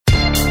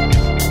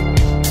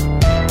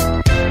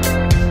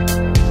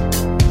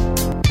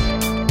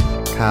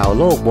ข่าว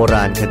โลกโบร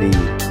าณคดี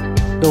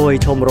โดย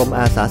ชมรม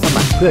อาสาส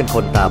มัครเพื่อนค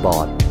นตาบอ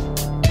ด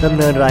ดำเ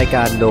นินรายก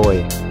ารโดย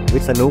วิ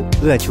ษณุ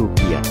เอื้อชูเ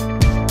กียรติ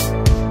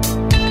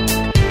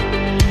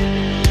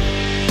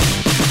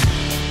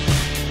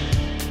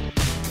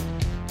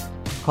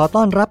ขอ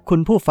ต้อนรับคุ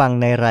ณผู้ฟัง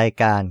ในราย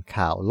การ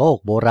ข่าวโลก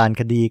โบราณ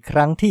คดีค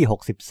รั้งที่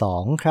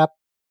62ครับ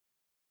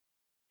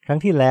ครั้ง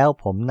ที่แล้ว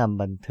ผมน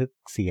ำบันทึก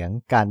เสียง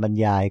การบรร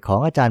ยายของ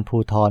อาจารย์ภู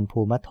ธร ภู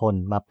มิทน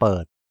มาเปิ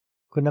ด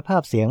คุณภา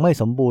พเสียงไม่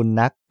สมบูรณ์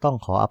นักต้อง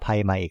ขออภัย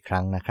มาอีกค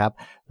รั้งนะครับ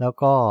แล้ว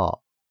ก็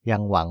ยั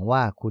งหวังว่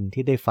าคุณ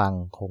ที่ได้ฟัง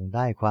คงไ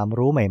ด้ความ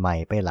รู้ใหม่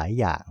ๆไปหลาย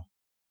อย่าง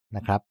น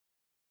ะครับ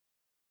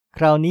ค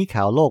ราวนี้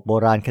ข่าวโลกโบ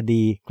ราณค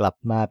ดีกลับ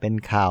มาเป็น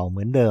ข่าวเห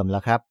มือนเดิมแล้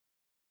วครับ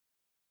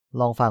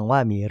ลองฟังว่า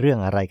มีเรื่อง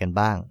อะไรกัน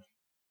บ้าง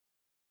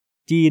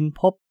จีน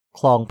พบ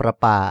คลองประ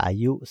ปาอา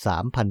ยุ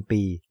 3,000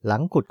 ปีหลั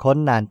งขุดค้น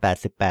นาน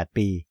88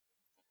ปี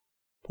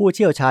ผู้เ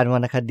ชี่ยวชาญวร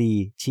รณคดี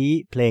ชี้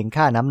เพลง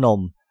ค่าน้ำน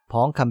ม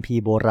พ้องคัมภี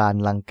ร์โบราณ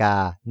ลังกา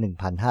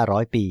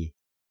 1,500 ปี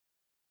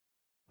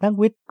นัก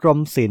วิทย์กรม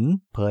ศิลป์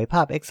เผยภ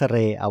าพเอกซเร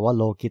ย์อวโ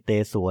ลกิเต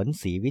ศวร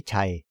ศรีวิ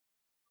ชัย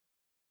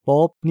โ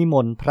ป๊ปนิม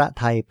นต์พระ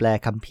ไทยแปล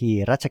คัมภีร์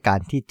รัชกาล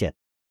ที่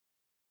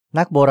 7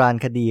นักโบราณ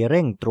คดีเ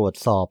ร่งตรวจ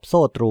สอบโ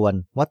ซ่ตรวน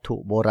วัตถุ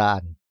โบรา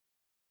ณ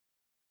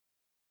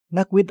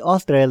นักวิทย์ออ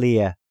สเตรเลี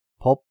ย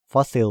พบฟ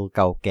อสซิลเ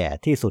ก่าแก่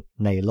ที่สุด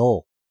ในโล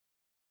ก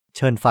เ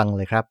ชิญฟัง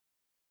เลยครับ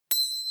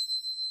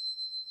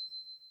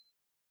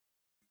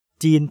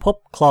จีนพบ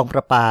คลองปร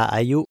ะปาอ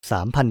ายุ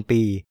 3,000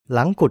 ปีห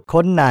ลังขุด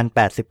ค้นนาน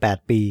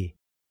88ปี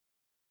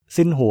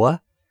ซินหัว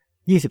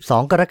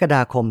22 กรกฎ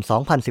าคม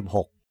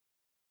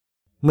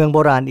 2016เมืองโบ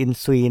ราณอิน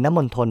ซุยณม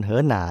ณฑลเห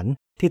อหนาน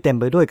ที่เต็ม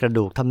ไปด้วยกระ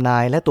ดูกทำนา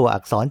ยและตัวอั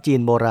กษรจี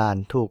นโบราณ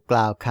ถูกก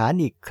ล่าวขาน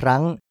อีกครั้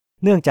ง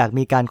เนื่องจาก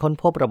มีการค้น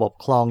พบระบบ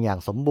คลองอย่าง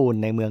สมบูรณ์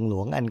ในเมืองหล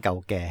วงอันเก่า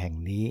แก่แห่ง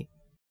นี้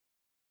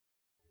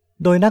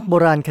โดยนักโบ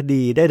ราณค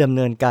ดีได้ดำเ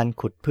นินการ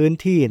ขุดพื้น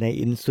ที่ใน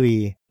อินซุย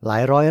หลา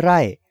ยร้อยไ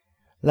ร่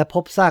และพ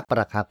บซากป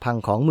รักหักพัง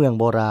ของเมือง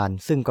โบราณ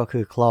ซึ่งก็คื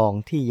อคลอง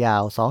ที่ยา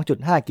ว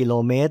 2.5 กิโล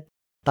เมตร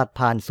ตัด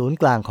ผ่านศูนย์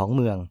กลางของเ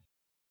มือง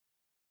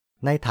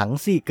ในถัง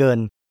ซี่เกิน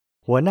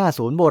หัวหน้า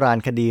ศูนย์โบราณ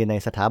คดีใน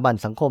สถาบัน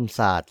สังคมศ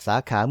าสตร์สา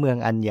ขาเมือง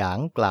อันหยาง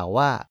กล่าว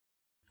ว่า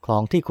คลอ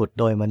งที่ขุด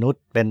โดยมนุษ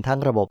ย์เป็นทั้ง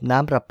ระบบน้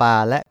ำประปา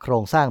และโคร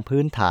งสร้าง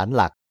พื้นฐาน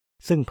หลัก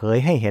ซึ่งเผย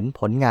ให้เห็น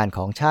ผลงานข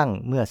องช่าง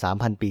เมื่อ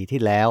 3,000 ปีที่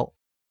แล้ว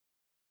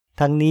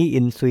ทั้งนี้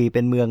อินซุยเ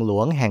ป็นเมืองหล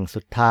วงแห่ง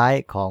สุดท้าย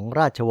ของร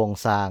าชวง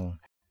ศ์ซาง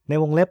ใน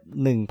วงเล็บ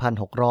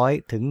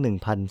 1,600 ถึง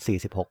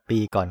 1,046 ปี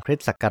ก่อนคริส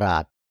ต์ศักรา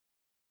ช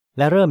แ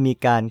ละเริ่มมี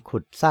การขุ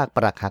ดซากป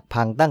รักหัก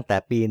พังตั้งแต่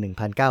ปี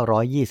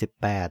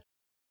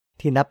 1928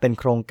 ที่นับเป็น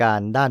โครงการ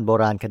ด้านโบ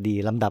ราณคดี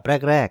ลำดับ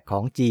แรกๆขอ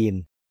งจีน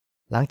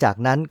หลังจาก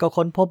นั้นก็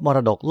ค้นพบมร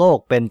ดกโลก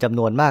เป็นจำน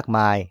วนมากม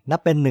ายนับ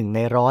เป็น1 ใน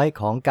 100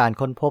ของการ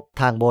ค้นพบ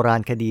ทางโบรา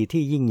ณคดี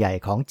ที่ยิ่งใหญ่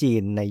ของจี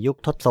นในยุค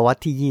ทศวรร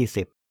ษที่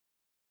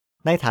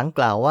 20ในถังก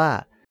ล่าวว่า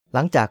ห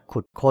ลังจากขุ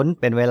ดค้น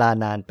เป็นเวลา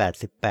นาน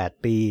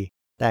88ปี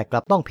แต่ก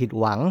ลับต้องผิด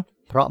หวัง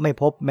เพราะไม่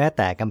พบแม้แ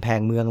ต่กำแพง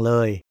เมืองเล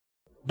ย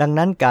ดัง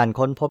นั้นการ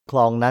ค้นพบคล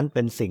องนั้นเ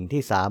ป็นสิ่ง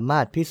ที่สามา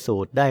รถพิสู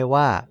จน์ได้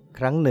ว่าค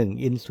รั้งหนึ่ง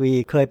อินซุย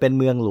เคยเป็น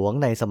เมืองหลวง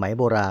ในสมัย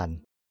โบราณ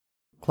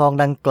คลอง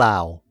ดังกล่า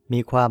วมี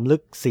ความลึ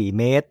ก4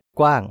 เมตร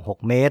กว้าง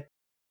6 เมตร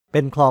เป็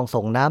นคลอง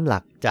ส่งน้ำหลั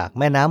กจาก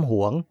แม่น้ำห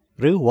วง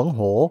หรือหวงโห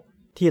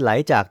ที่ไหล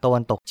จากตะวั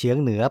นตกเฉียง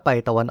เหนือไป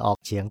ตะวันออก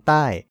เฉียงใ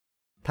ต้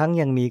ทั้ง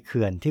ยังมีเ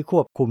ขื่อนที่ค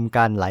วบคุมก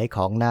ารไหลข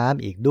องน้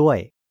ำอีกด้วย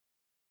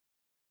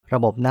ร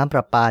ะบบน้ำป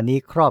ระปานี้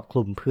ครอบค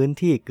ลุมพื้น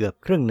ที่เกือบ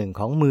ครึ่งหนึ่ง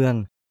ของเมือง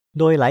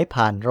โดยไหล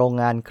ผ่านโรง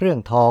งานเครื่อง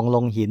ทองล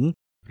งหิน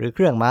หรือเค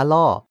รื่องม้า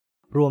ล่อ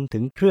รวมถึ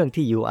งเครื่อง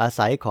ที่อยู่อา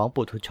ศัยของ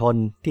ปุถุชน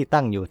ที่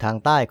ตั้งอยู่ทาง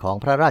ใต้ของ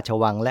พระราช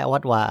วังและวั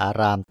ดวาอา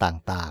ราม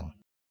ต่าง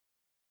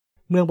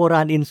ๆเมืองโบร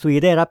าณอินซุย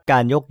ได้รับกา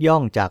รยกย่อ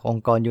งจากอง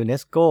ค์กรยูเน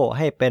สโกใ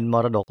ห้เป็นม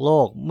รดกโล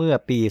กเมื่อ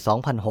ปี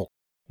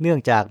 2006 เนื่อง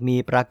จากมี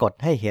ปรากฏ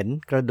ให้เห็น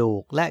กระดู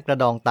กและกระ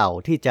ดองเต่า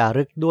ที่จา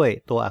รึกด้วย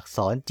ตัวอักษ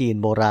รจีน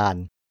โบราณ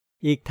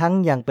อีกทั้ง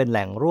ยังเป็นแห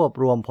ล่งรวบ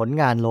รวมผล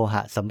งานโลห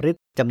ะสำริด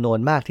จำนวน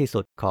มากที่สุ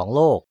ดของโ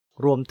ลก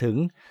รวมถึง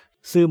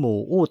ซื่อหมู่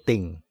อู้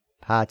ติ่ง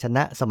ภาชน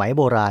ะสมัยโ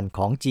บราณข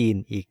องจีน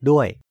อีกด้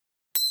วย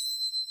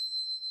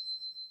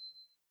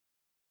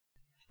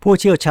ผู้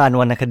เชี่ยวชาญ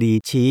วรรณคดี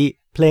ชี้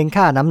เพลง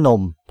ค่าน้ำน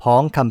มพ้อ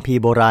งคัมภี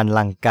ร์โบราณ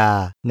ลังกา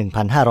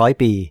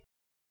 1,500 ปี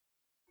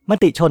ม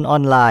ติชนออ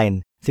นไลน์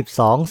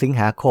12 สิง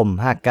หาคม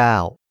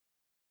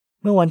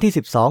 59เมื่อวันที่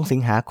12 สิ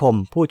งหาคม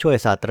ผู้ช่วย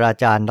ศาสตรา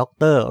จารย์ด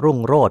ร.รุ่ง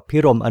โรจน์พิ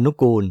รมอนุ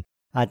กูล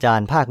อาจาร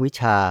ย์ภาควิ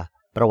ชา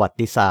ประวั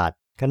ติศาสตร์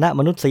คณะม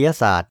นุษย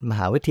ศาสตร์มห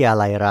าวิทยา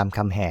ลัยรามค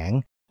ำแหง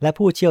และ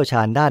ผู้เชี่ยวช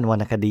าญด้านวร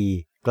รณคดี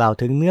กล่าว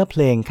ถึงเนื้อเพ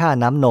ลงค่า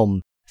น้ำนม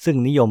ซึ่ง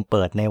นิยมเ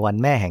ปิดในวัน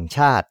แม่แห่งช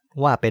าติ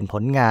ว่าเป็นผ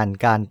ลงาน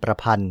การประ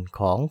พันธ์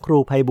ของครู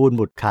ไพบูลย์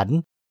บุตรขันธ์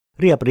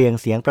เรียบเรียง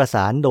เสียงประส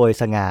านโดย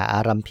สง่าอา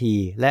รัมพี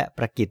และป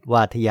ระกิตว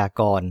าทยา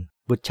กร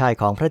บุตรชาย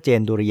ของพระเจ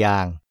นดุริยา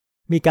งค์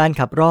มีการ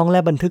ขับร้องและ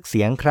บันทึกเ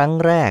สียงครั้ง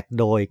แรก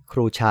โดยค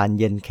รูชาญ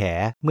เย็นแข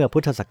เมื่อพุ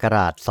ทธศักร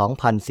าช 2492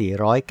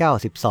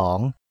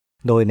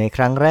 โดยในค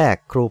รั้งแรก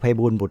ครูไพ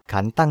บูลย์บุตร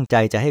ขันธ์ตั้งใจ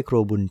จะให้ครู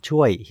บุญช่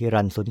วยหิ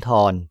รัญสุนท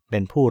รเป็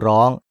นผู้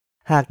ร้อง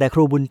หากแต่ค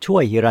รูบุญช่ว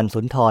ยหิรัญสุ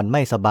นทรไ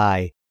ม่สบาย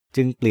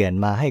จึงเปลี่ยน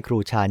มาให้ครู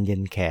ชาญเย็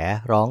นแข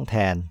ร้องแท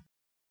น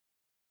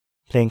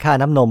เพลงค่า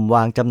น้ำนมว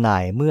างจำหน่า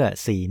ยเมื่อ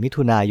 4 มิ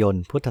ถุนายน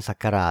พุทธศั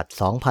กราช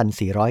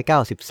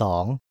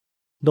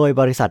 2492 โดย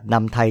บริษัทน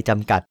ำไทยจ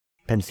ำกัด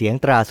แผ่นเสียง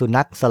ตราสุ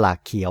นัขสลาก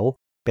เขียว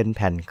เป็นแ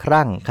ผ่นค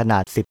รั่งขนา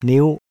ด 10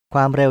 นิ้วคว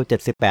ามเร็ว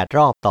 78 ร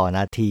อบต่อน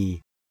าที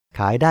ข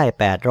ายได้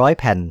 800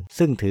 แผ่น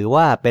ซึ่งถือ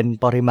ว่าเป็น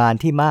ปริมาณ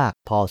ที่มาก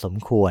พอสม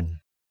ควร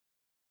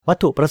วัต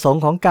ถุประสง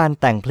ค์ของการ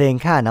แต่งเพลง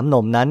ค่าน้ำน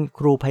มนั้นค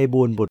รูไพ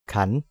บูลย์บุตร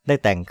ขันธ์ได้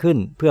แต่งขึ้น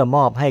เพื่อม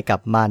อบให้กับ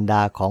มารด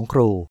าของค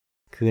รู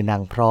คือนา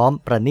งพร้อม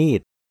ประณี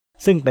ต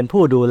ซึ่งเป็น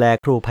ผู้ดูแล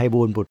ครูไพ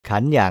บูลย์บุตรขั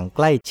นธ์อย่างใก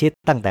ล้ชิด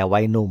ตั้งแต่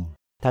วัยหนุ่ม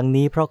ทั้ง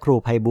นี้เพราะครู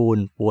ไพบูล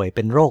ย์ป่วยเ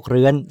ป็นโรคเ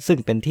รื้อนซึ่ง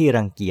เป็นที่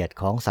รังเกียจ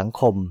ของสัง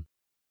คม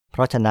เพ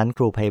ราะฉะนั้นค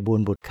รูไพบู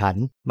ลย์บุตรขัน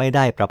ธ์ไม่ไ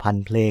ด้ประพัน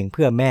ธ์เพลงเ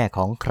พื่อแม่ข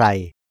องใคร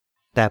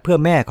แต่เพื่อ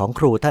แม่ของ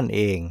ครูท่านเ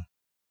อง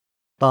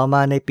ต่อม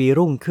าในปี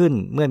รุ่งขึ้น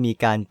เมื่อมี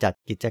การจัด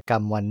กิจกรร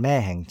มวันแม่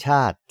แห่งช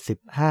าติ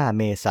 15 เ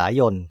มษา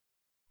ยน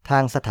ทา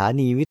งสถา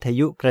นีวิท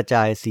ยุกระจ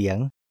ายเสียง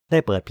ได้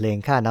เปิดเพลง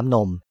ค่าน้ำน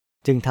ม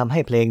จึงทำให้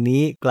เพลง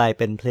นี้กลายเ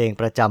ป็นเพลง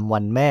ประจำวั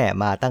นแม่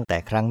มาตั้งแต่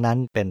ครั้งนั้น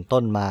เป็น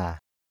ต้นมา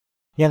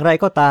อย่างไร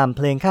ก็ตามเ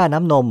พลงค่าน้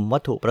ำนมวั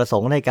ตถุประส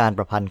งค์ในการป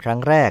ระพันธ์ครั้ง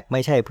แรกไ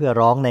ม่ใช่เพื่อ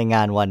ร้องในง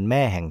านวันแ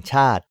ม่แห่งช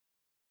าติ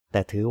แ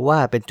ต่ถือว่า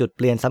เป็นจุดเ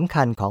ปลี่ยนสำ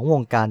คัญของว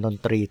งการดน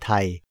ตรีไท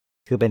ย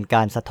คือเป็นก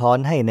ารสะท้อน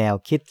ให้แนว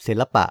คิดศิ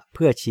ลปะเ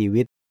พื่อชี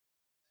วิต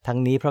ทั้ง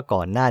นี้เพราะก่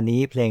อนหน้า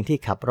นี้เพลงที่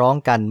ขับร้อง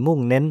กันมุ่ง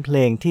เน้นเพล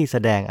งที่แส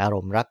ดงอาร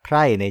มณ์รักใค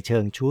ร่ในเชิ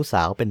งชู้ส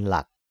าวเป็นห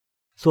ลัก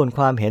ส่วนค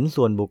วามเห็น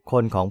ส่วนบุคค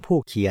ลของผู้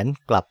เขียน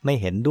กลับไม่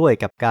เห็นด้วย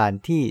กับการ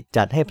ที่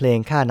จัดให้เพลง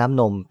ค่าน้ำ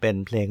นมเป็น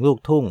เพลงลูก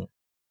ทุ่ง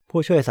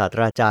ผู้ช่วยศาสต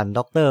ราจารย์ด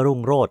ร.รุ่ง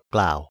โรจน์ก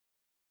ล่าว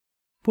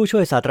ผู้ช่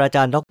วยศาสตราจ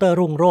ารย์ดร.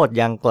รุ่งโรจน์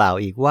ยังกล่าว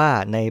อีกว่า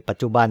ในปัจ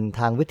จุบันท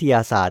างวิทย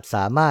าศาสตร์ส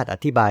ามารถอ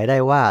ธิบายได้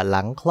ว่าห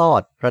ลังคลอ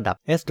ดระดับ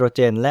เอสโตรเจ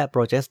นและโป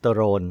รเจสเตอโ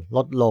รนล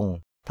ดลง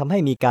ทำให้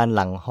มีการห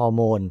ลั่งฮอร์โ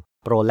มน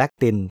โปรแลค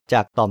ตินจ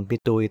ากต่อมปิ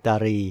ตูอิตา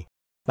รี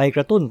ไปก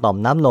ระตุ้นต่อม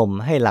น้ำนม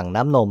ให้หลั่ง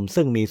น้ำนม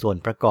ซึ่งมีส่วน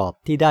ประกอบ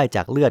ที่ได้จ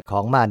ากเลือดขอ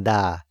งมารด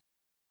า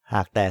ห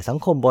ากแต่สัง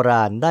คมโบร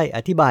าณได้อ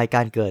ธิบายก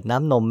ารเกิดน้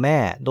ำนมแม่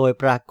โดย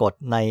ปรากฏ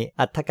ใน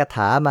อรรถกถ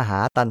ามหา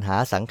ตัณหา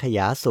สังขย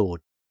าสูต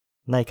ร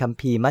ในคัม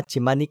ภีร์มัชฌิ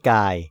มนิก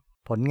าย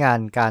ผลงาน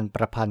การป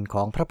ระพันธ์ข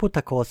องพระพุทธ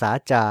โฆษา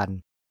จารย์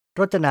ร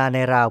จนาใน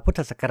ราวพุทธ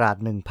ศักราช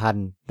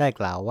 1000 ได้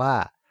กล่าวว่า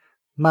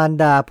มาร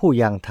ดาผู้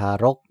ยังทา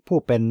รกผู้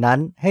เป็นนั้น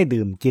ให้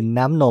ดื่มกิน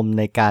น้ำนมใ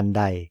นการใ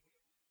ด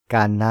ก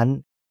ารนั้น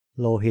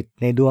โลหิต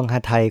ในดวงห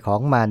ทัยขอ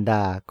งมารด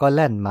าก็แ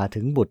ล่นมา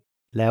ถึงบุตร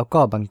แล้ว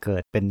ก็บังเกิ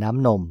ดเป็นน้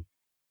ำนม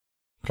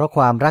เพราะค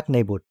วามรักใน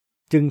บุตร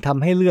จึงท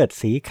ำให้เลือด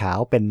สีขาว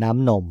เป็นน้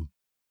ำนม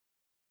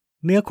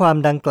เนื้อความ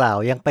ดังกล่าว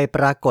ยังไปป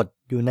รากฏ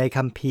อยู่ใน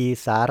คัมภีร์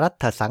สารัต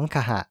ถสังค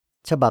หะ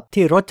ฉบับ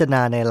ที่รจน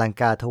าในลัง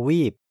กาท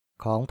วีป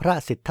ของพระ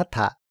สิทธัตถ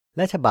ะแล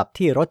ะฉบับ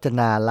ที่รจ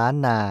นาล้าน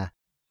นา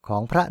ขอ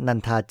งพระนัน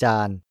ทาจา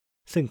รย์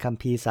ซึ่งคัม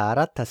ภีร์สา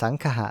รัตถสัง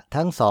คหะ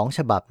ทั้งสองฉ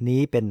บับ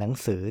นี้เป็นหนัง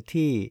สือ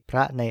ที่พร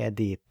ะในอ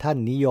ดีตท่าน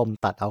นิยม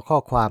ตัดเอาข้อ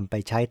ความไป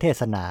ใช้เท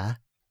ศนา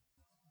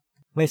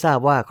ไม่ทราบ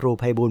ว่าครู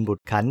ไพบูลย์บุต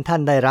รขันธ์ท่า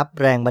นได้รับ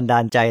แรงบันดา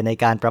ลใจใน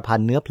การประพัน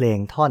ธ์เนื้อเพลง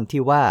ท่อน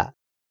ที่ว่า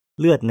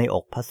เลือดในอ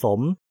กผสม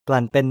ก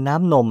ลั่นเป็นน้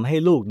ำนมให้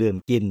ลูกดื่ม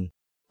กิน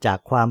จาก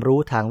ความรู้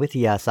ทางวิท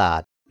ยาศาส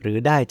ตร์หรือ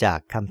ได้จาก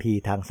คัมภีร์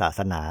ทางศา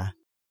สนา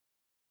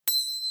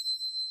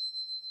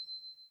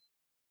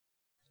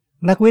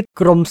นักวิทย์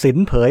กรมศิล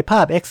ป์เผยภ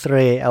าพเอ็กซเร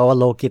ย์อว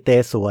โลกิเต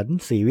ศวร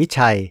ศรีวิ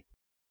ชัย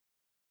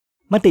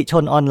มติช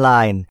นออนไล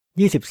น์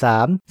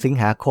23 สิง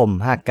หาคม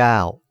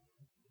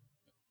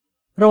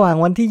 59ระหว่าง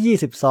วันที่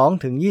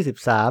 22 ถึง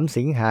 23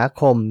 สิงหา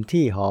คม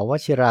ที่หอว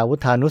ชิราวุ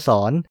ธานุส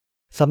รณ์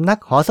สำนัก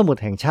หอสมุด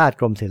แห่งชาติ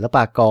กรมศิลป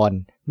ากร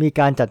มี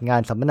การจัดงา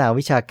นสัมมนา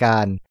วิชากา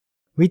ร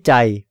วิ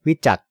จัยวิ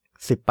จักษ์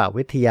ศิลป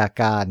วิทยา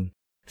การ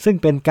ซึ่ง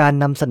เป็นการ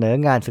นำเสนอ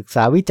งานศึกษ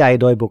าวิจัย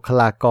โดยบุค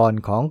ลากร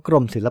ของกร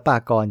มศิลปา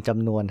กรจ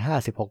ำนวน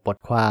56บท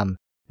ความ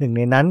หนึ่งใ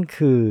นนั้น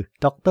คือ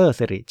ดร.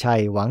สิริชั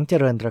ยหวังเจ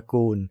ริญตระ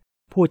กูล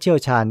ผู้เชี่ยว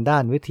ชาญด้า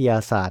นวิทยา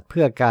ศาสตร์เ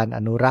พื่อการอ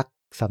นุรักษ์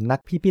สำนั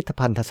กพิพิธ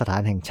ภัณฑสถา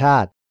นแห่งชา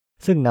ติ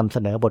ซึ่งนำเส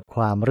นอบทค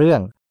วามเรื่อ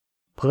ง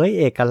เผย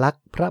เอกลักษ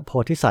ณ์พระโพ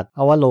ธิสัตว์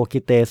อวโลกิ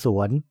เตศว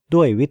ร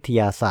ด้วยวิท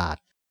ยาศาสต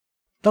ร์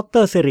ด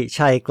ร.สิริ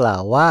ชัยกล่า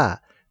วว่า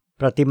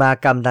ประติมา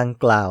กรรมดัง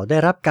กล่าวได้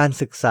รับการ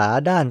ศึกษา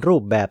ด้านรู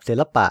ปแบบศิ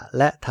ลปะ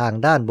และทาง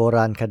ด้านโบร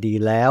าณคดี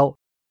แล้ว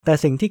แต่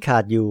สิ่งที่ขา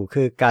ดอยู่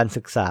คือการ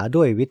ศึกษา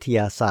ด้วยวิทย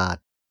าศาสต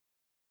ร์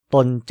ต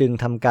นจึง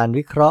ทำการ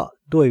วิเคราะห์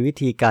ด้วยวิ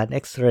ธีการเอ็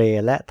กซเร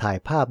ย์และถ่าย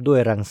ภาพด้วย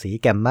รังสี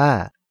แกมมา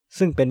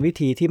ซึ่งเป็นวิ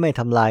ธีที่ไม่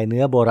ทำลายเ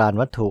นื้อโบราณ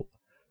วัตถุ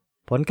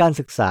ผลการ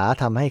ศึกษา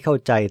ทำให้เข้า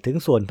ใจถึง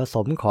ส่วนผส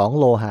มของ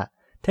โลหะ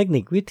เทคนิ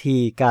ควิธี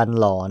การ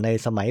หล่อใน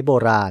สมัยโบ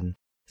ราณ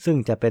ซึ่ง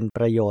จะเป็นป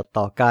ระโยชน์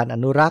ต่อการอ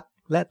นุรักษ์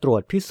และตรว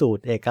จพิสูจ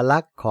น์เอกลั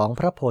กษณ์ของ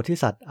พระโพธิ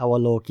สัตว์อว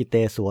โลกิเต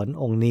ศวร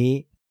องค์นี้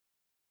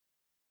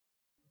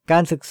กา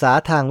รศึกษา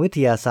ทางวิท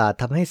ยาศาสตร์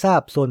ทำให้ทรา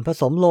บส่วนผ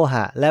สมโลห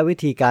ะและวิ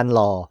ธีการห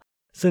ล่อ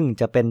ซึ่ง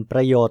จะเป็นป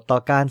ระโยชน์ต่อ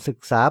การศึก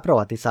ษาประ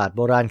วัติศาสตร์โ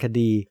บราณค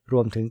ดีร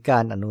วมถึงกา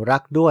รอนุรั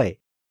กษ์ด้วย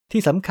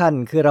ที่สำคัญ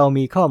คือเรา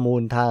มีข้อมู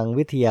ลทาง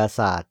วิทยา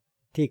ศาสตร์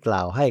ที่กล่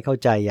าวให้เข้า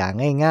ใจอย่าง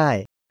ง่าย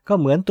ๆก็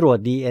เหมือนตรวจ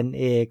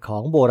DNA ขอ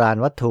งโบราณ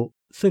วัตถุ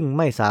ซึ่งไ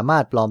ม่สามา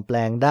รถปลอมแปล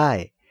งได้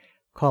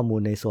ข้อมู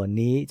ลในส่วน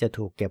นี้จะ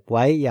ถูกเก็บไ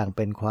ว้อย่างเ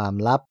ป็นความ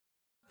ลับ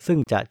ซึ่ง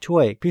จะช่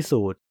วยพิ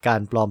สูจน์กา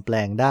รปลอมแปล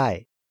งได้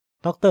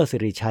ดร.สิ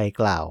ริชัย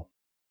กล่าว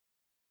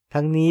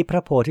ทั้งนี้พร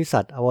ะโพธิสั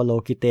ตว์อวโล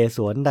กิเตศ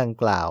วรดัง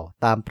กล่าว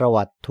ตามประ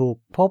วัติถูก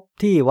พบ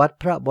ที่วัด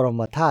พระบร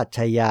มธาตุ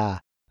ชัยยา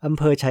อำเ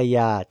ภอชัยย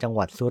าจังห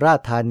วัดสุราษ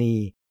ฎร์ธานี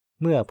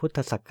เมื่อพุทธ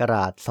ศักร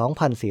าช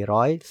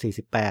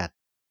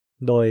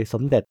 2448 โดยส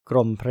มเด็จกร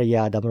มพระย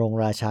าดำรง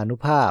ราชานุ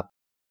ภาพ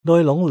โด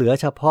ยหลงเหลือ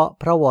เฉพาะ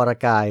พระวร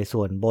กาย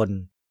ส่วนบน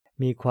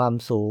มีความ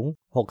สูง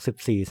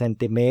 64 เซน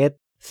ติเมตร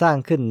สร้าง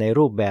ขึ้นใน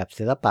รูปแบบ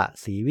ศิลปะ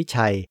ศรีวิ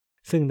ชัย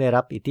ซึ่งได้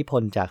รับอิทธิพ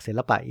ลจากศิล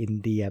ปะอิน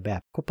เดียแบ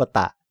บคุปต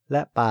ะแล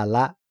ะปาล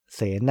ะเ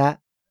สนะ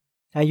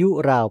อายุ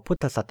ราวพุท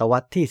ธศตวร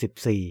รษ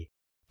ที่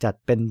 14 จัด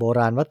เป็นโบ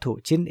ราณวัตถุ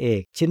ชิ้นเอ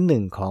กชิ้นห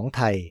นึ่งของไ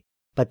ทย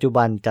ปัจจุ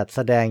บันจัดแส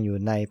ดงอยู่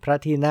ในพระ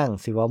ที่นั่ง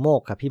ศิวโม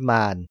กขพิม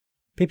าน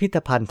พิพิธ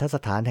ภัณฑส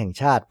ถานแห่ง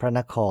ชาติพระน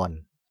คร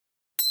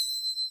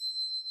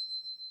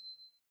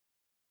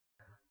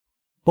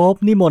โป๊ป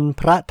นิมนต์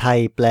พระไทย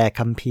แปล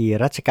คัมภีร์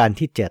รัชกาล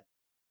ที่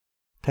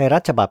 7 ไทยรั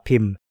ฐฉบับพิ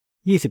มพ์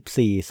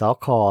 24 ส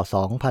ค.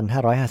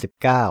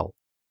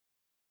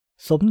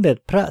 2559 สมเด็จ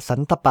พระสั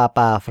นตะปาป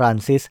าฟราน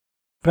ซิส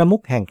ประมุ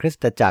ขแห่งคริส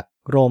ตจักร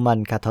โรมัน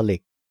คาทอลิ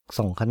ก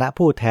ส่งคณะ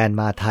ผู้แทน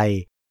มาไทย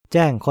แ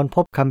จ้งค้นพ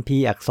บคัมภี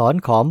ร์อักษร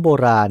ขอมโบ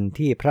ราณ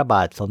ที่พระบ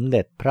าทสมเ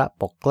ด็จพระ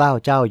ปกเกล้า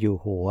เจ้าอยู่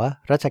หัว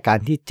รัชกาล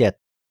ที่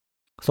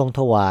 7 ทรงถ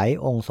วาย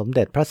องค์สมเ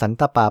ด็จพระสัน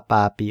ตะปาป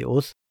าปีอุ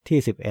สที่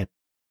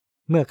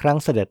 11 เมื่อครั้ง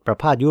เสด็จประ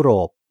พาสยุโร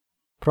ป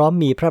พร้อม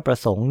มีพระประ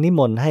สงค์นิม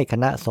นต์ให้ค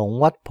ณะสงฆ์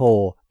วัดโพ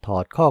ถอ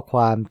ดข้อคว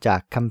ามจา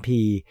กคัม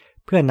ภีร์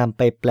เพื่อนำไ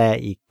ปแปล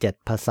อีก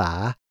 7 ภาษา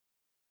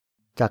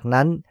จาก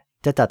นั้น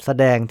จะจัดแส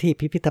ดงที่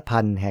พิพิธภั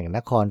ณฑ์แห่งน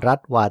ครรัฐ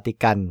วาติ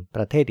กันป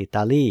ระเทศอิต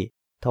าลี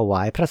ถว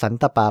ายพระสัน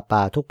ตะปาป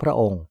าทุกพระ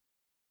องค์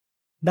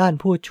ด้าน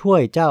ผู้ช่ว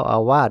ยเจ้าอา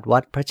วาสวั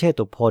ดพระเช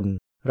ตุพน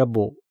ระ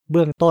บุเ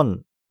บื้องต้น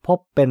พบ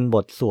เป็นบ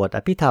ทสวดอ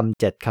ภิธรรม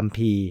7 คัม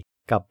ภีร์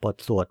กับบท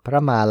สวดพร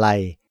ะมาลั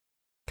ย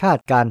คาด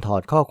การถอ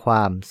ดข้อคว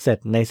ามเสร็จ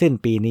ในสิ้น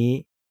ปีนี้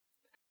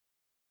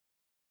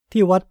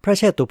ที่วัดพระเ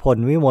ชตุพน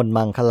วิมล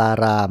มังคลา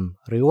ราม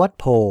หรือวัด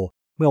โพ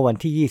เมื่อวัน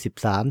ที่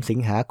 23 สิง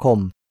หาคม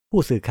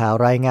ผู้สื่อข่าว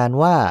รายงาน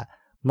ว่า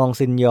มอง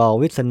ซินยอร์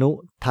วิษณุ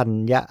ธั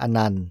ญอ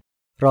นันต์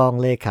รอง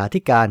เลขาธิ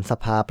การส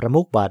ภาประ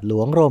มุขบาทหล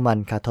วงโรมัน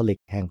คาทอลิ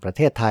กแห่งประเ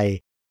ทศไทย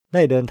ไ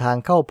ด้เดินทาง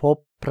เข้าพบ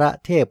พระ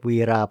เทพวี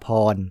ราพ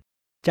ร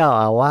เจ้า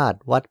อาวาส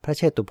วัดพระเ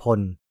ชตุพน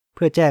เ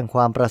พื่อแจ้งคว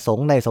ามประสง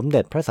ค์ในสมเ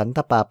ด็จพระสันต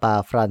ะปาปา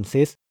ฟราน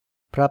ซิส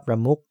พระประ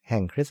มุขแห่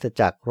งคริสต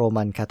จักรโร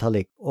มันคาทอ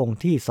ลิกองค์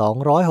ที่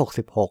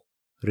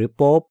 266 หรือโ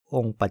ป๊ปอ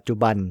งค์ปัจจุ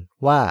บัน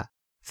ว่า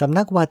สำ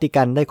นักวาติ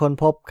กันได้ค้น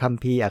พบคัม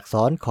ภีร์อักษ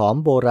รขอม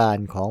โบราณ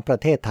ของประ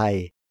เทศไทย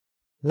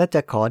และจ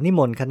ะขอนิม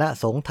นต์คณะ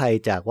สงฆ์ไทย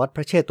จากวัดพ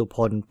ระเชตุพ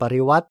นป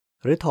ริวัติ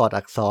หรือถอด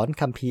อักษร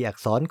คัมภีร์อัก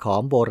ษรขอ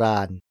มโบรา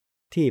ณ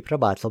ที่พระ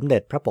บาทสมเด็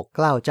จพระปกเก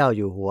ล้าเจ้าอ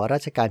ยู่หัวรั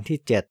ชกาลที่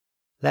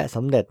 7 และส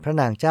มเด็จพระ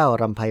นางเจ้า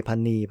รำไพพรร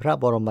ณีพระ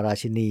บรมรา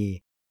ชินี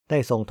ได้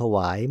ทรงถว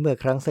ายเมื่อ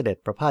ครั้งเสด็จ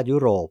ประพาสยุ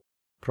โรป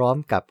พร้อม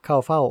กับเข้า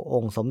เฝ้าอ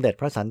งค์สมเด็จ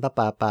พระสันตะป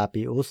าปา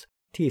ปีอุส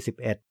ที่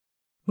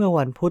 11 เมื่อ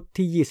วันพุธ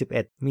ที่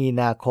 21 มี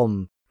นาคม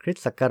คริส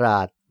ต์ศักรา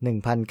ช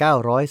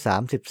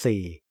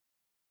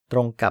 1934 ตร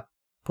งกับ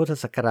พุทธ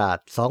ศักราช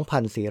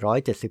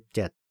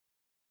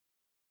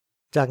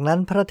 2477 จากนั้น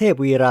พระเทพ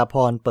วีราพ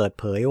รเปิด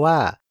เผยว่า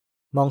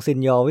มองซิน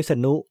ยอร์วิษ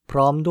ณุพ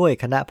ร้อมด้วย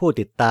คณะผู้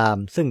ติดตาม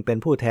ซึ่งเป็น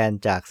ผู้แทน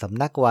จากส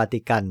ำนักวาติ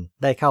กัน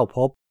ได้เข้าพ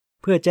บ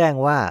เพื่อแจ้ง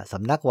ว่าส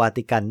ำนักวา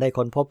ติกันได้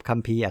ค้นพบคัม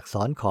ภีร์อักษ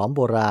รขอมโ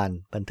บราณ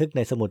บันทึกใน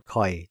สมุด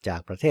ข่อยจาก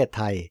ประเทศไ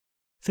ทย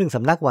ซึ่งส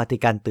ำนักวาติ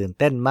กันตื่น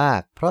เต้นมา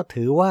กเพราะ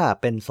ถือว่า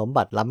เป็นสม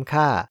บัติล้ำ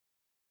ค่า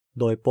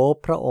โดยโป๊ป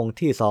พระองค์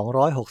ที่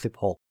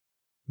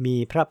 266 มี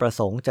พระประ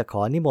สงค์จะข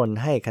อนิมนต์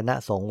ให้คณะ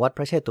สงฆ์วัดพ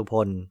ระเชตุพ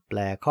นแปล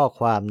ข้อ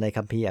ความใน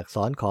คัมภีร์อักษ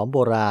รขอมโบ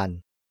ราณ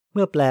เ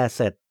มื่อแปลเ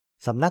สร็จ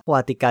สำนักวา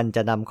ติกันจ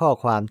ะนำข้อ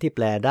ความที่แป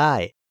ลได้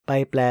ไป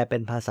แปลเป็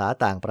นภาษา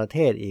ต่างประเท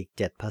ศอีก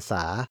 7 ภาษ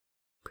า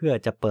เพื่อ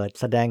จะเปิด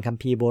แสดงคัม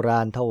ภีร์โบร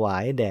าณถวา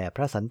ยแด่พ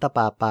ระสันตะป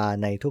าปา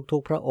ในทุ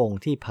กๆพระองค์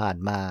ที่ผ่าน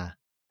มา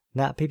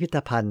ณพิพิธ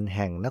ภัณฑ์แ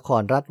ห่งนค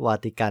รรัฐวา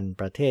ติกัน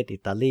ประเทศอิ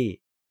ตาลี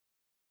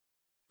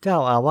เจ้า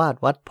อาวาส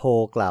วัดโพ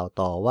กล่าว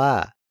ต่อว่า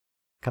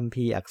คัม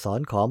ภีร์อักษร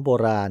ขอมโบ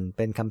ราณเ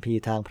ป็นคัมภีร์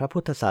ทางพระพุ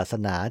ทธศาส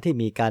นาที่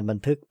มีการบัน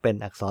ทึกเป็น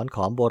อักษรข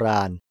อมโบร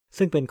าณ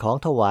ซึ่งเป็นของ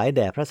ถวายแ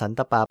ด่พระสันต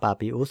ะปาปา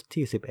ปีอุส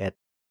ที่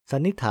 11 สั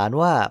นนิษฐาน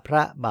ว่าพร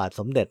ะบาท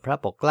สมเด็จพระ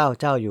ปกเกล้า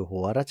เจ้าอยู่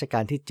หัวรัชกา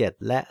ลที่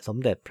 7 และสม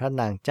เด็จพระ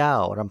นางเจ้า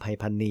รำไพ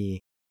พรรณี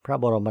พระ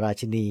บรมรา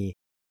ชินี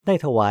ได้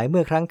ถวายเ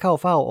มื่อครั้งเข้า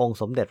เฝ้าองค์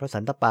สมเด็จพระสั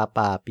นตะปาป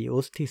าปีอุ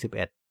สที่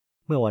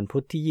 11 เมื่อวันพุ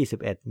ธที่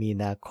 21 มี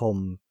นาคม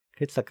ค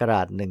ริสต์ศักร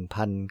าช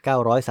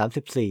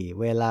 1934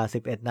 เวลา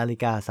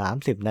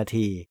 11:30 นา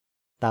ที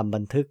ตามบั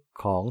นทึก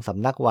ของส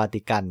ำนักวา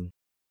ติกัน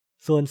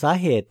ส่วนสา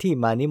เหตุที่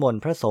มานิมน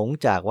ต์พระสงฆ์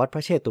จากวัดพร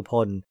ะเชตุพ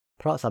น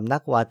เพราะสำนั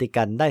กวาติ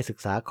กันได้ศึก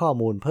ษาข้อ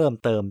มูลเพิ่ม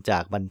เติมจา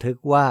กบันทึก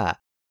ว่า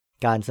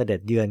การเสด็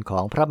จเยือนขอ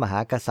งพระมหา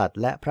กษัตริย์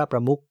และพระปร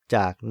ะมุขจ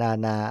ากนา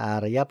นาอา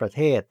รยประเ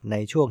ทศใน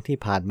ช่วงที่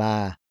ผ่านมา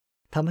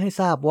ทำให้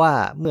ทราบว่า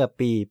เมื่อ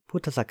ปีพุ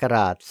ทธศักร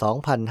าช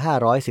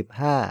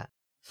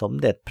 2515 สม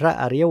เด็จพระ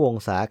อริยวง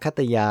ศาคต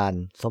ยาน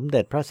สมเ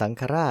ด็จพระสัง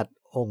ฆราช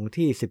องค์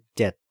ที่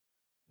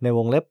 17 ในว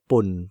งเล็บปุ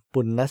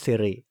ณณสิ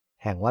ริ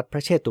แห่งวัดพร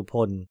ะเชตุพ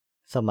น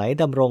สมัย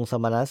ดำรงส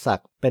มณศัก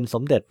ดิ์เป็นส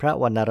มเด็จพระ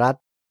วรรณรัต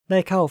น์ ได้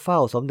เข้าเฝ้า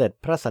สมเด็จ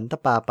พระสันตะ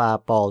ปาปา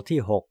ปอลที่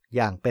6อ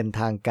ย่างเป็น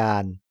ทางกา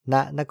รณ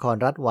นคร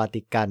รัฐวา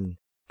ติกัน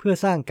เพื่อ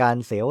สร้างการ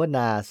เสวน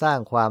าสร้าง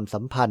ความสั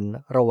มพันธ์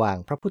ระหว่าง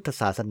พระพุทธ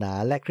ศาสนา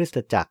และคริสต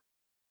จักร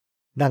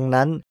ดัง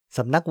นั้นส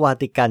ำนักวา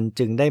ติกัน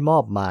จึงได้มอ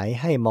บหมาย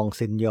ให้มอง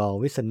ซินยอร์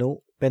วิษณุ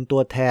เป็นตั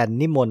วแทน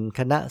นิมนต์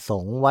คณะส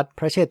งฆ์วัดพ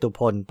ระเชตุพ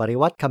นปริ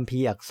วัติคัมภี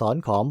ร์อักษร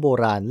ของโบ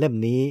ราณเล่ม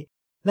นี้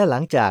และหลั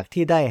งจาก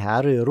ที่ได้หา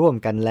รือร่วม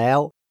กันแล้ว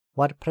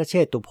วัดพระเช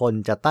ตุพน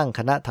จะตั้งค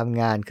ณะท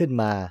ำงานขึ้น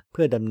มาเ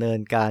พื่อดำเนิน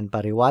การป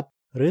ริวัติ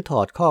หรือถ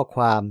อดข้อค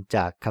วามจ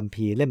ากคัม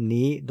ภีร์เล่ม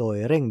นี้โดย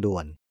เร่งด่ว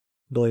น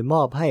โดยม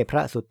อบให้พร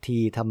ะสุทธี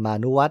ธรรมา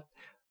นุวัตร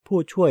ผู้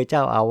ช่วยเจ้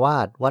าอาวา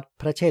สวัด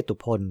พระเชตุ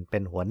พนเป็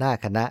นหัวหน้า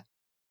คณะ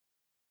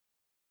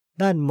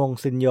ด้านมง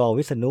ซินยอร์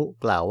วิษณุ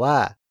กล่าวว่า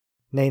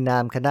ในนา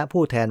มคณะ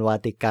ผู้แทนวา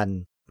ติกัน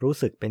รู้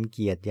สึกเป็นเ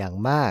กียรติอย่าง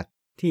มาก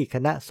ที่ค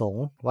ณะสง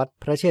ฆ์วัด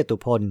พระเชตุ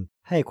พน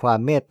ให้ความ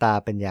เมตตา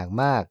เป็นอย่าง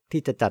มาก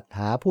ที่จะจัดห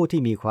าผู้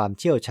ที่มีความ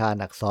เชี่ยวชาญ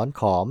อักษร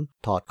ขอม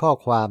ถอดข้อ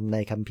ความใน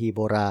คัมภีร์โ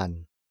บราณ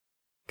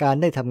การ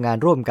ได้ทำงาน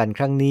ร่วมกันค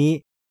รั้งนี้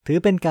ถือ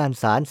เป็นการ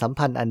สานสัม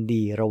พันธ์อัน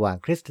ดีระหว่าง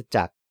คริสต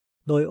จักร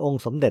โดยอง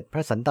ค์สมเด็จพร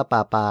ะสันตะป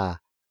าปา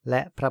แล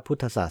ะพระพุท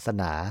ธศาส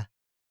นา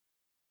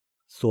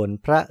ส่วน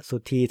พระสุ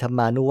ทธีธรรม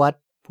านุวัตร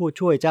ผู้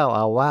ช่วยเจ้าอ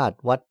าวาส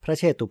วัดพระ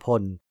เชตุพ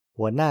น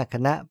หัวหน้าค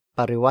ณะป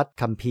ริวัติ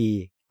คัมภีร์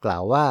กล่า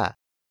วว่า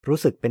รู้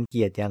สึกเป็นเ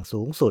กียรติอย่าง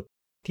สูงสุด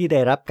ที่ได้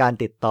รับการ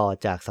ติดต่อ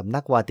จากสำนั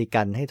กวาติ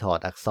กันให้ถอด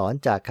อักษร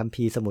จากคัม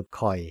ภีร์สมุด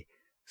ข่อย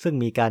ซึ่ง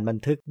มีการบัน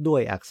ทึกด้ว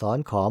ยอักษร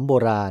ขอมโบ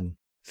ราณ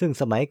ซึ่ง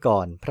สมัยก่อ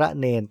นพระ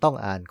เณรต้อง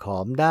อ่านขอ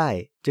มได้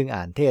จึง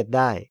อ่านเทศไ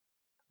ด้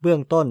เบื้อ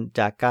งต้น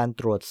จากการ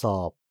ตรวจสอ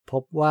บพ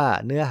บว่า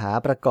เนื้อหา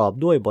ประกอบ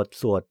ด้วยบท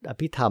สวดอ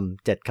ภิธรรม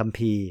7คัม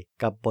ภีร์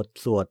กับบท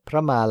สวดพร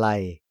ะมาลั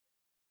ย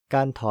ก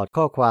ารถอด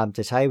ข้อความจ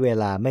ะใช้เว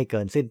ลาไม่เกิ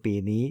นสิ้นปี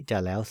นี้จะ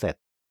แล้วเสร็จ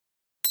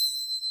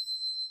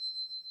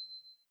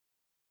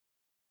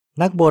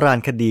นักโบราณ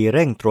คดีเ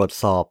ร่งตรวจ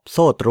สอบโ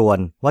ซ่ตรวน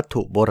วัต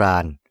ถุโบรา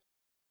ณ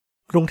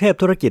กรุงเทพ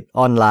ธุรกิจ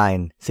ออนไล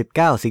น์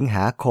19สิงห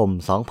าคม2559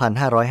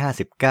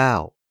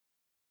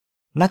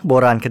นักโบ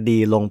ราณคดี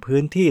ลง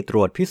พื้นที่ตร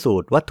วจพิสู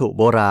จน์วัตถุ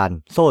โบราณ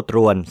โซ่ตร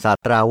วนศาส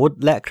ตราวุธ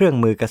และเครื่อง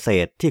มือเกษ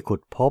ตรที่ขุ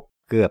ดพบ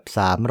เกือบ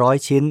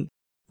300ชิ้น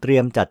เตรี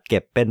ยมจัดเก็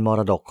บเป็นมร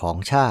ดกของ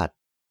ชาติ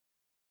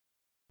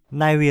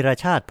นายวีร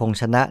ชาติพงษ์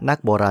ชนะนัก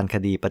โบราณค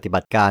ดีปฏิบั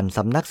ติการส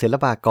ำนักศิล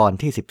ปากร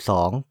ที่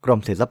12กรม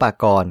ศิลปา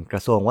กรกร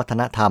ะทรวงวัฒ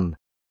นธรรม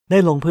ได้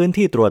ลงพื้น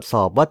ที่ตรวจส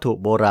อบวัตถุ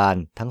โบราณ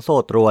ทั้งโซ่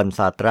ตรวนศ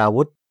าสตรา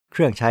วุธเค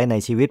รื่องใช้ใน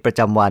ชีวิตประ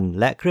จำวัน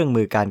และเครื่อง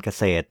มือการเก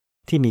ษตร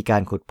ที่มีกา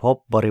รขุดพบ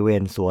บริเว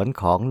ณสวน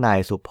ของนาย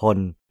สุพล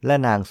และ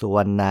นางสุว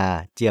รรณา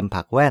เจียม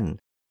ผักแว่น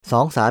ส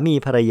องสามี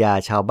ภรรยา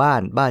ชาวบ้า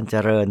นบ้านเจ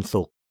ริญ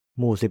สุข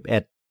หมู่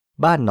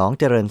11บ้านหนอง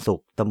เจริญสุ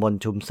ขตำบล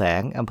ชุมแส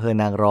งอำเภอ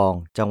นางรอง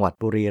จังหวัด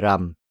บุรีรั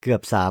มย์เกือ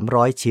บ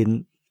300ชิ้น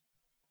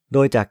โด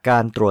ยจากกา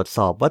รตรวจส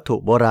อบวัตถุ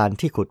โบราณ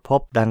ที่ขุดพ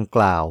บดังก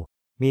ล่าว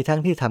มีทั้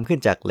งที่ทำขึ้น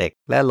จากเหล็ก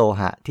และโล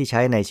หะที่ใ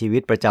ช้ในชีวิ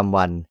ตประจำ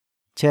วัน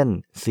เช่น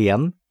เสียม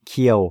เ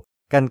คียว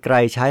กรรไกร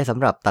ใช้สำ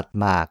หรับตัด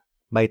หมาก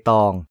ใบต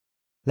อง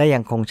และยั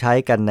งคงใช้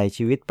กันใน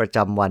ชีวิตประจ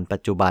ำวันปั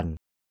จจุบัน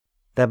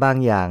แต่บาง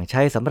อย่างใ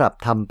ช้สำหรับ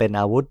ทำเป็น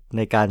อาวุธใ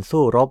นการ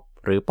สู้รบ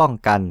หรือป้อง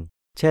กัน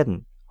เช่น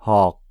ห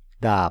อก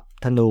ดาบ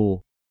ธนู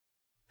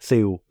สิ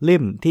วลิ่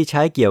มที่ใ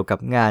ช้เกี่ยวกับ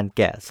งานแ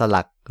กะส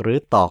ลักหรือ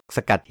ตอกส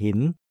กัดหิน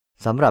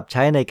สำหรับใ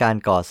ช้ในการ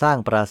ก่อสร้าง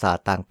ปราสาท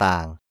ต่า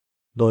งๆ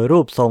โดยรู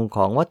ปทรงข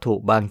องวัตถุ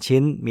บาง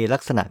ชิ้นมีลั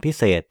กษณะพิเ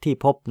ศษที่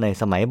พบใน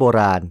สมัยโบ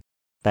ราณ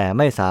แต่ไ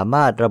ม่สาม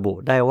ารถระบุ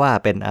ได้ว่า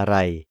เป็นอะไร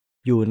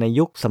อยู่ใน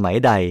ยุคสมัย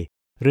ใด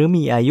หรือ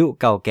มีอายุ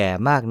เก่าแก่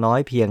มากน้อย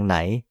เพียงไหน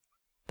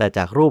แต่จ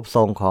ากรูปท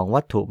รงของ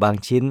วัตถุบาง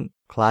ชิ้น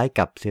คล้าย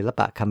กับศิลป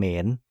ะเขม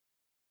ร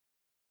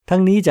ทั้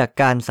งนี้จาก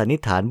การสันนิ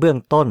ษฐานเบื้อง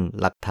ต้น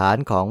หลักฐาน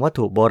ของวัต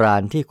ถุโบรา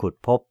ณที่ขุด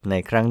พบใน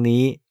ครั้ง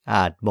นี้อ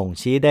าจบ่ง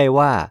ชี้ได้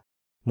ว่า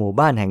หมู่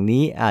บ้านแห่ง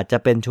นี้อาจจะ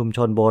เป็นชุมช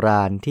นโบร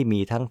าณที่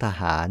มีทั้งท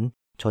หาร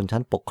ชนชั้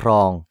นปกคร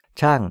อง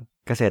ช่าง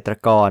เกษตร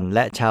กรแล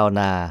ะชาว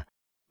นา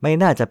ไม่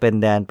น่าจะเป็น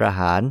แดนประ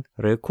หาร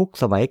หรือคุก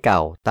สมัยเก่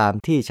าตาม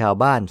ที่ชาว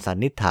บ้านสัน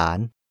นิษฐาน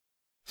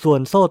ส่ว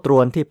นโซ่ตร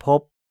วนที่พ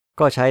บ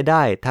ก็ใช้ไ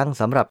ด้ทั้ง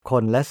สำหรับค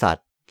นและสัต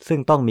ว์ซึ่ง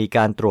ต้องมีก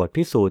ารตรวจ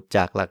พิสูจน์จ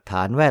ากหลักฐ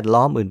านแวด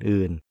ล้อม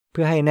อื่นๆเ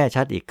พื่อให้แน่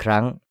ชัดอีกค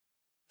รั้ง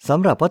ส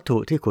ำหรับวัตถุ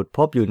ที่ขุดพ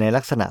บอยู่ใน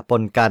ลักษณะป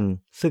นกัน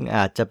ซึ่งอ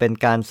าจจะเป็น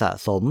การสะ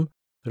สม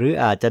หรือ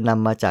อาจจะน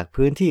ำมาจาก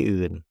พื้นที่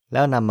อื่นแ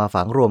ล้วนำมา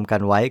ฝังรวมกั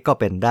นไว้ก็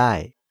เป็นได้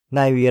น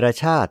ายวีร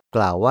ชาติก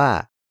ล่าวว่า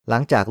หลั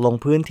งจากลง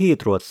พื้นที่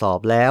ตรวจสอบ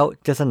แล้ว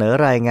จะเสนอ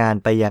รายงาน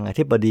ไปยังอ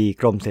ธิบดี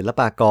กรมศิล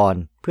ปากร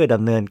เพื่อด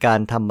ำเนินการ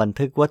ทำบัน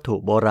ทึกวัตถุ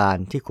โบราณ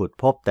ที่ขุด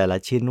พบแต่ละ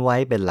ชิ้นไว้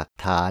เป็นหลัก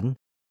ฐาน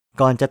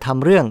ก่อนจะท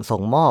ำเรื่องส่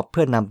งมอบเ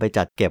พื่อนำไป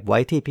จัดเก็บไว้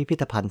ที่พิพิ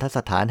ธภัณฑส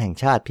ถานแห่ง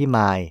ชาติพิม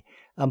าย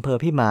อำเภอ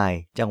พิมาย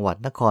จังหวัด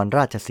นครร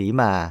าชสี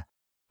มา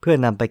เพื่อ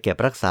นำไปเก็บ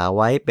รักษาไ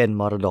ว้เป็น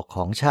มรดกข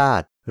องชา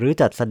ติหรือ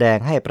จัดแสดง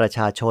ให้ประช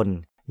าชน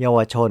เยาว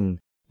ชน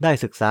ได้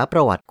ศึกษาปร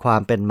ะวัติควา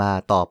มเป็นมา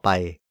ต่อไป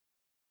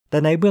แต่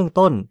ในเบื้อง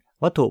ต้น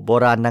วัตถุโบ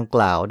ราณดังก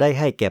ล่าวได้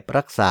ให้เก็บ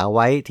รักษาไ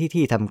ว้ที่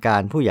ที่ทำกา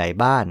รผู้ใหญ่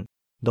บ้าน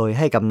โดยใ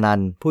ห้กำนัน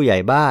ผู้ใหญ่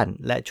บ้าน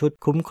และชุด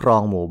คุ้มครอ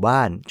งหมู่บ้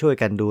านช่วย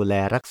กันดูแล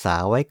รักษา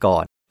ไว้ก่อ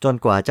นจน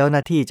กว่าเจ้าหน้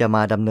าที่จะม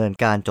าดำเนิน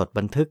การจด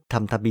บันทึกท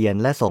ำทะเบียน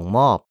และส่งม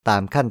อบตา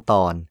มขั้นต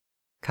อน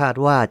คาด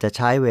ว่าจะใ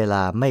ช้เวล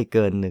าไม่เ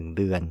กิน1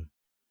 เดือน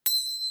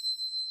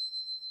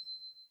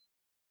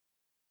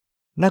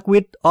นักวิ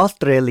ทย์ออส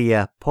เตรเลีย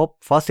พบ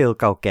ฟอสซิล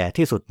เก่าแก่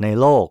ที่สุดใน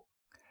โลก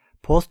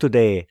Post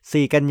Today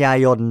 4 กันยา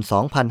ยน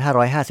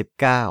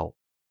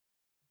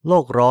 2559 โล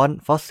กร้อน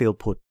ฟอสซิล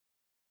ผุด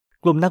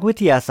กลุ่มนักวิ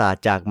ทยาศาสต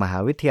ร์จากมหา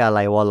วิทยา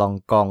ลัยวอลลอง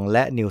กองแล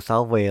ะนิวเซา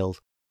ท์เวล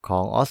ส์ขอ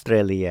งออสเตร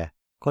เลีย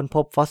ค้นพ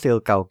บฟอสซิล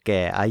เก่าแ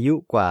ก่อายุ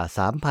กว่า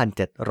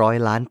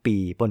 3,700 ล้านปี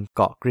บนเ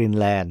กาะกรีน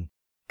แลนด์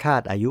คา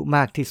ดอายุม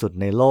ากที่สุด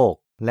ในโลก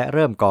และเ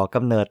ริ่มก่อก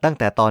ำเนิดตั้ง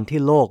แต่ตอนที่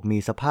โลกมี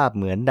สภาพเ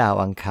หมือนดาว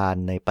อังคาร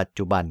ในปัจ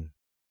จุบัน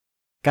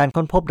การ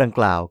ค้นพบดังก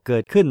ล่าวเกิ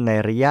ดขึ้นใน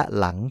ระยะ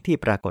หลังที่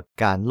ปรากฏ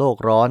การณ์โลก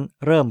ร้อน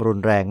เริ่มรุน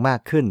แรงมา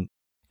กขึ้น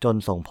จน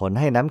ส่งผล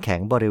ให้น้ำแข็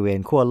งบริเวณ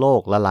ขั้วโล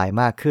กละลาย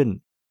มากขึ้น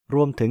ร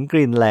วมถึงก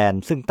รีนแลน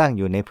ด์ซึ่งตั้งอ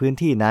ยู่ในพื้น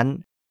ที่นั้น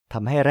ท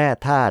ำให้แร่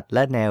ธาตุแล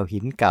ะแนวหิ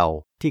นเก่า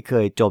ที่เค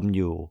ยจมอ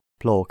ยู่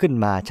โผล่ขึ้น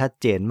มาชัด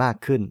เจนมาก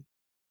ขึ้น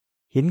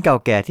หินเก่า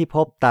แก่ที่พ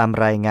บตาม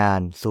รายงาน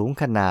สูง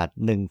ขนาด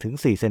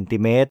 1-4 เซนติ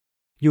เมตร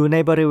อยู่ใน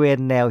บริเวณ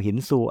แนวหิน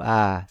ซูอ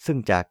าซึ่ง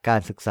จากกา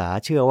รศึกษา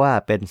เชื่อว่า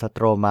เป็นสโต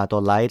รมาโต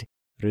ไลต์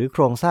หรือโค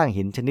รงสร้าง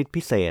หินชนิด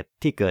พิเศษ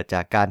ที่เกิดจ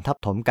ากการทับ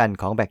ถมกัน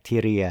ของแบคที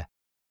เรีย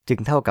จึง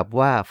เท่ากับ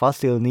ว่าฟอส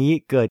ซิลนี้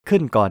เกิดขึ้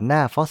นก่อนหน้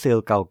าฟอสซิล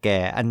เก่าแก่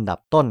อันดับ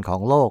ต้นขอ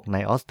งโลกใน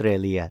ออสเตร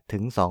เลียถึ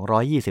ง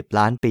220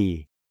ล้านปี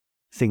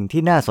สิ่ง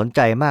ที่น่าสนใจ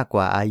มากก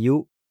ว่าอายุ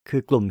คื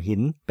อกลุ่มหิ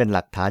นเป็นห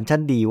ลักฐานชั้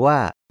นดีว่า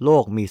โล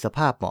กมีสภ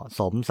าพเหมาะ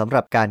สมสำห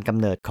รับการกำ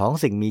เนิดของ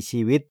สิ่งมี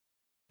ชีวิต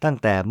ตั้ง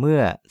แต่เมื่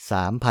อ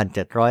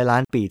 3,700 ล้า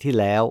นปีที่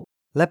แล้ว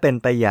และเป็น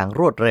ไปอย่าง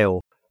รวดเร็ว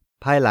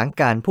ภายหลัง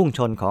การพุ่งช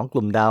นของก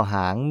ลุ่มดาวห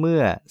างเมื่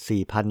อ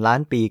 4,000 ล้า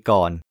นปี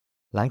ก่อน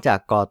หลังจาก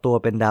ก่อตัว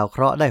เป็นดาวเค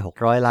ราะห์ได้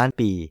600ล้าน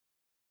ปี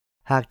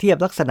หากเทียบ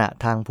ลักษณะ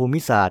ทางภูมิ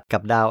ศาสตร์กั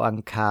บดาวอัง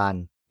คาร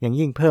ยัง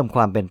ยิ่งเพิ่มค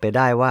วามเป็นไปไ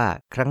ด้ว่า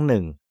ครั้งห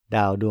นึ่งด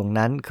าวดวง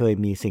นั้นเคย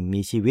มีสิ่ง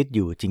มีชีวิตอ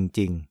ยู่จ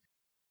ริงๆ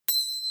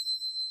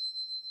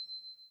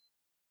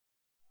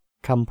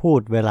คำพู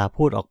ดเวลา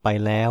พูดออกไป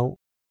แล้ว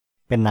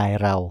เป็นนาย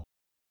เรา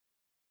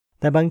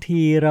แต่บาง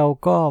ทีเรา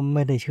ก็ไ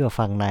ม่ได้เชื่อ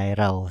ฟังนาย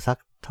เราสัก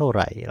เท่าไห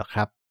ร่หรอกค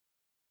รับ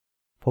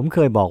ผมเค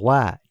ยบอกว่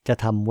าจะ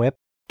ทำเว็บ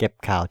เก็บ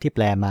ข่าวที่แป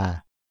ลมา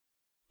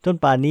จน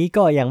ป่านนี้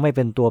ก็ยังไม่เ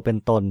ป็นตัวเป็น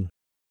ตน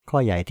ข้อ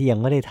ใหญ่ที่ยัง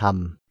ไม่ได้ท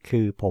ำคื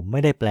อผมไม่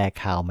ได้แปล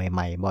ข่าวให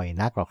ม่ๆบ่อย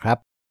นักหรอกครับ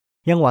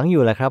ยังหวังอ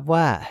ยู่แหละครับ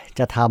ว่า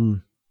จะท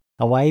ำ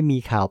เอาไว้มี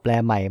ข่าวแปล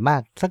ใหม่มา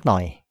กสักหน่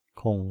อย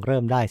คงเริ่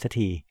มได้สัก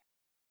ที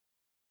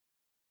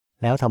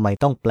แล้วทำไม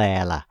ต้องแปล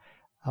ล่ะ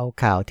เอา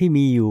ข่าวที่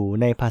มีอยู่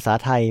ในภาษา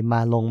ไทยมา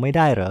ลงไม่ไ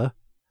ด้เหรอ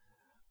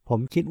ผม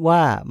คิดว่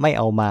าไม่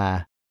เอามา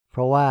เพ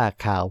ราะว่า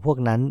ข่าวพวก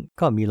นั้น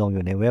ก็มีลงอ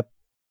ยู่ในเว็บ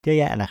เยอะ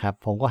แยะนะครับ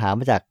ผมก็หาม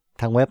าจาก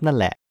ทางเว็บนั่น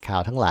แหละข่า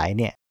วทั้งหลาย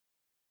เนี่ย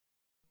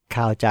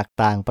ข่าวจาก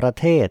ต่างประ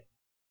เทศ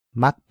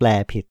มักแปล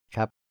ผิดค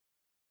รับ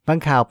บาง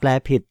ข่าวแปล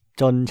ผิด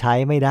จนใช้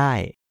ไม่ได้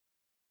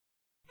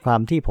ควา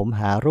มที่ผม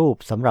หารูป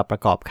สำหรับปร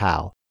ะกอบข่า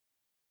ว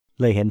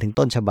เลยเห็นถึง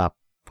ต้นฉบับ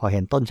พอเห็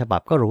นต้นฉบั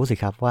บก็รู้สิ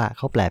ครับว่าเ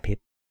ขาแปลผิด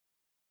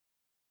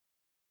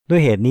ด้ว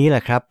ยเหตุนี้แหล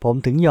ะครับผม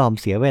ถึงยอม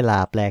เสียเวลา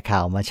แปลข่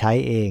าวมาใช้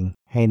เอง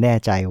ให้แน่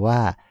ใจว่า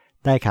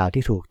ได้ข่าว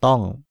ที่ถูกต้อง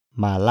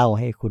มาเล่า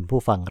ให้คุณ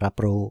ผู้ฟังรับ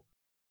รู้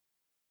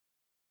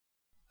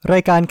รา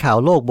ยการข่าว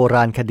โลกโบร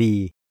าณคดี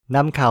น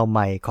ำข่าวให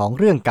ม่ของ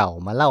เรื่องเก่า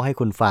มาเล่าให้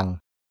คุณฟัง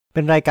เ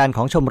ป็นรายการข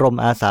องชมรม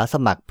อาสาส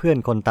มัครเพื่อน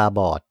คนตาบ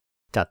อด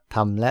จัดท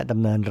ำและด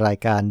ำเนินราย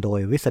การโดย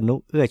วิษณุ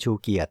เอื้อชู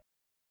เกียรติ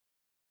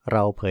เร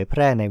าเผยแพ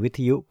ร่ในวิท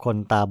ยุคน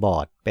ตาบอ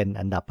ดเป็น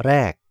อันดับแร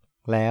ก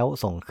แล้ว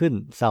ส่งขึ้น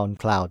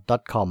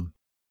soundcloud.com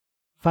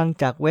ฟัง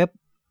จากเว็บ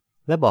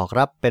และบอก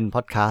รับเป็นพ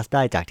อดคาสต์ไ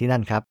ด้จากที่นั่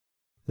นครับ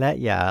และ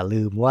อย่า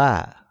ลืมว่า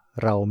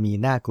เรามี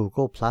หน้า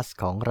Google Plus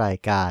ของราย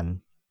การ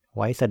ไ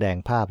ว้แสดง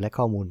ภาพและ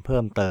ข้อมูลเพิ่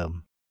มเติม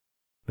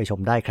ไปชม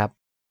ได้ครับ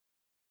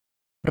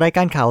รายก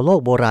ารข่าวโลก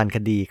โบราณค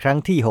ดีครั้ง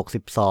ที่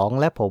62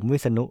และผมวิ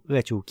ษณุเอื้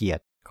อชูเกียร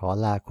ติขอ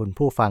ลาคุณ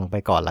ผู้ฟังไป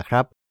ก่อนละค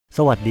รับส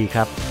วัสดีค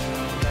รับ